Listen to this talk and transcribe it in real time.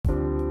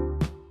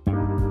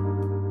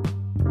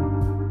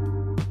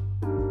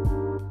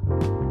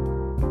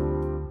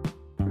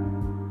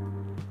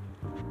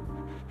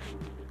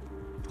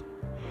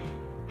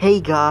Hey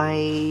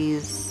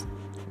guys,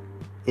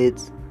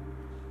 it's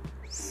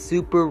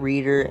Super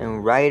Reader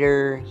and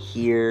Writer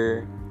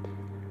here,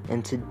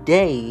 and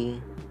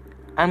today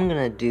I'm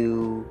gonna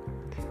do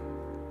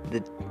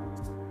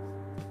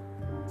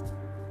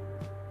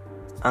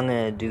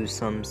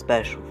some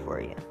special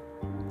for you.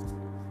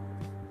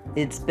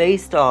 It's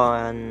based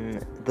on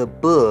the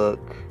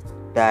book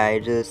that I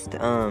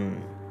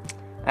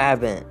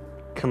haven't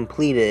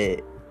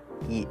completed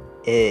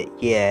it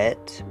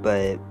yet,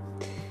 but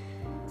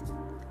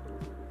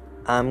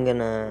I'm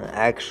gonna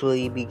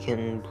actually be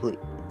complete.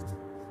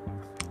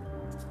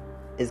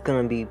 It's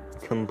gonna be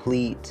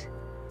complete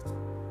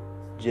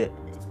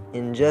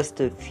in just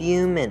a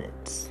few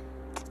minutes.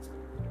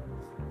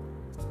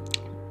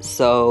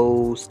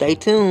 So stay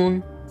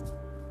tuned.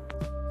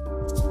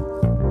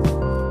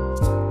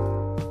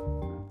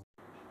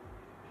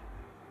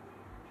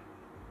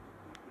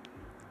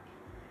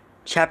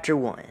 Chapter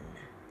 1: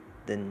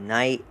 The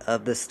Night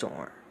of the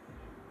Storm.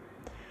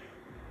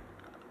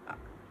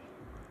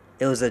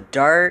 It was a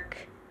dark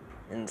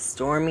and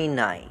stormy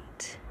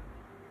night.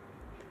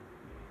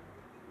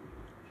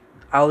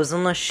 I was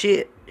on a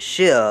ship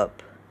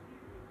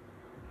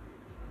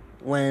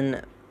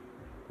when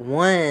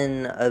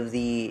one of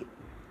the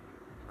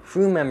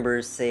crew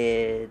members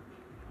shouted,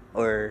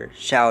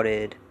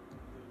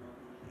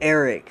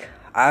 "Eric,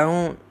 I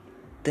don't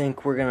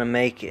think we're gonna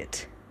make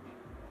it."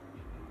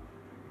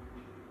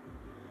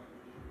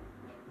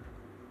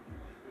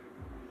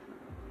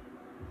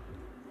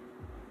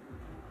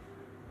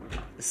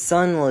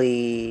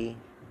 Suddenly,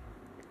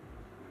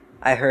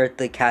 I heard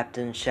the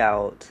captain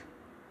shout,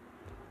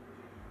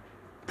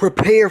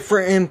 "Prepare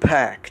for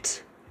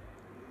impact!"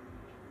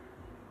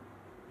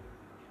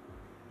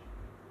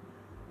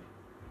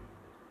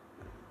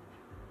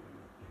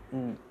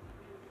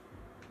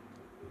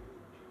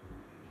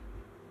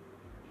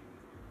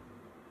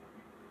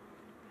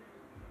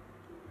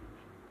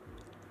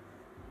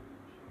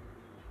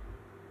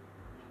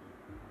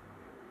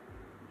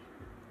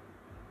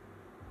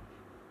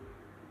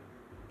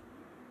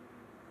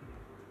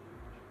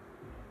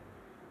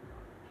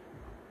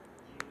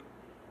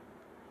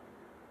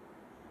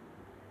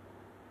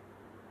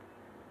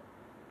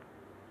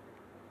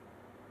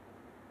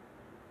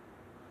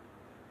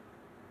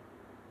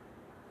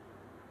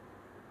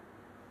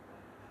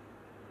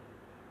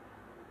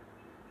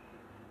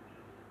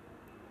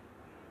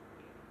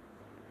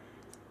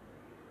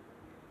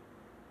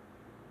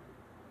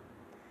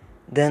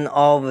 Then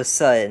all of a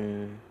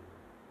sudden,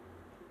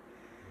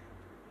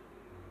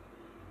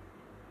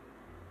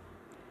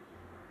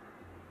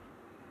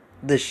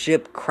 the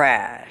ship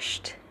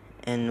crashed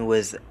and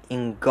was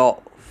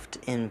engulfed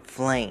in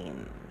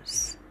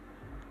flames.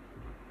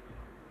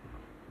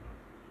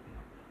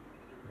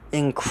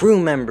 And crew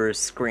members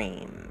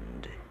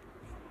screamed.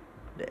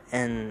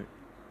 And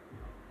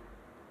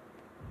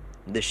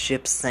the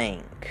ship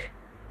sank.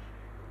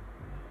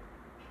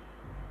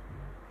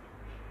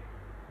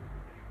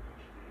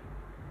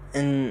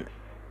 And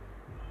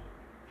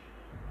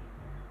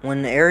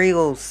when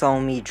Ariel saw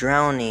me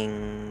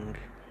drowning,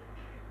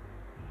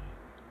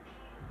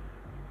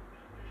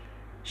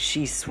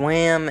 she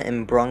swam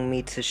and brought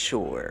me to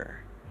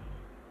shore.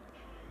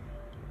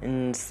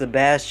 And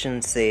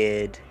Sebastian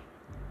said,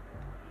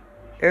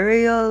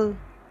 "Ariel,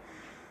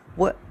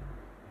 what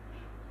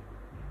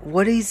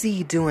is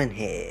he doing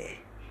here?"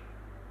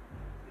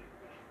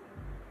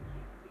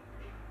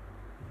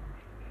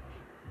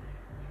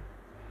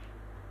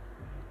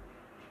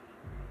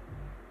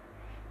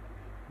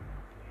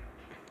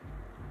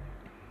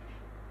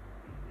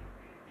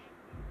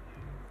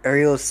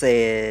 Ariel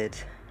said,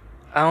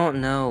 "I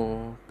don't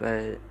know,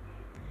 but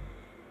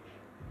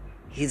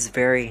he's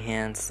very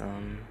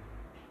handsome."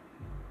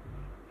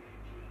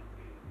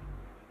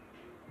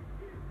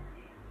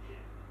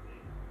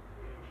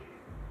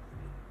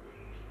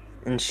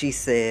 And she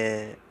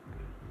said,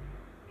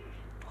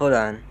 Hold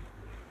on.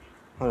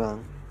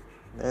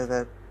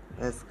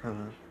 That's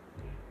coming.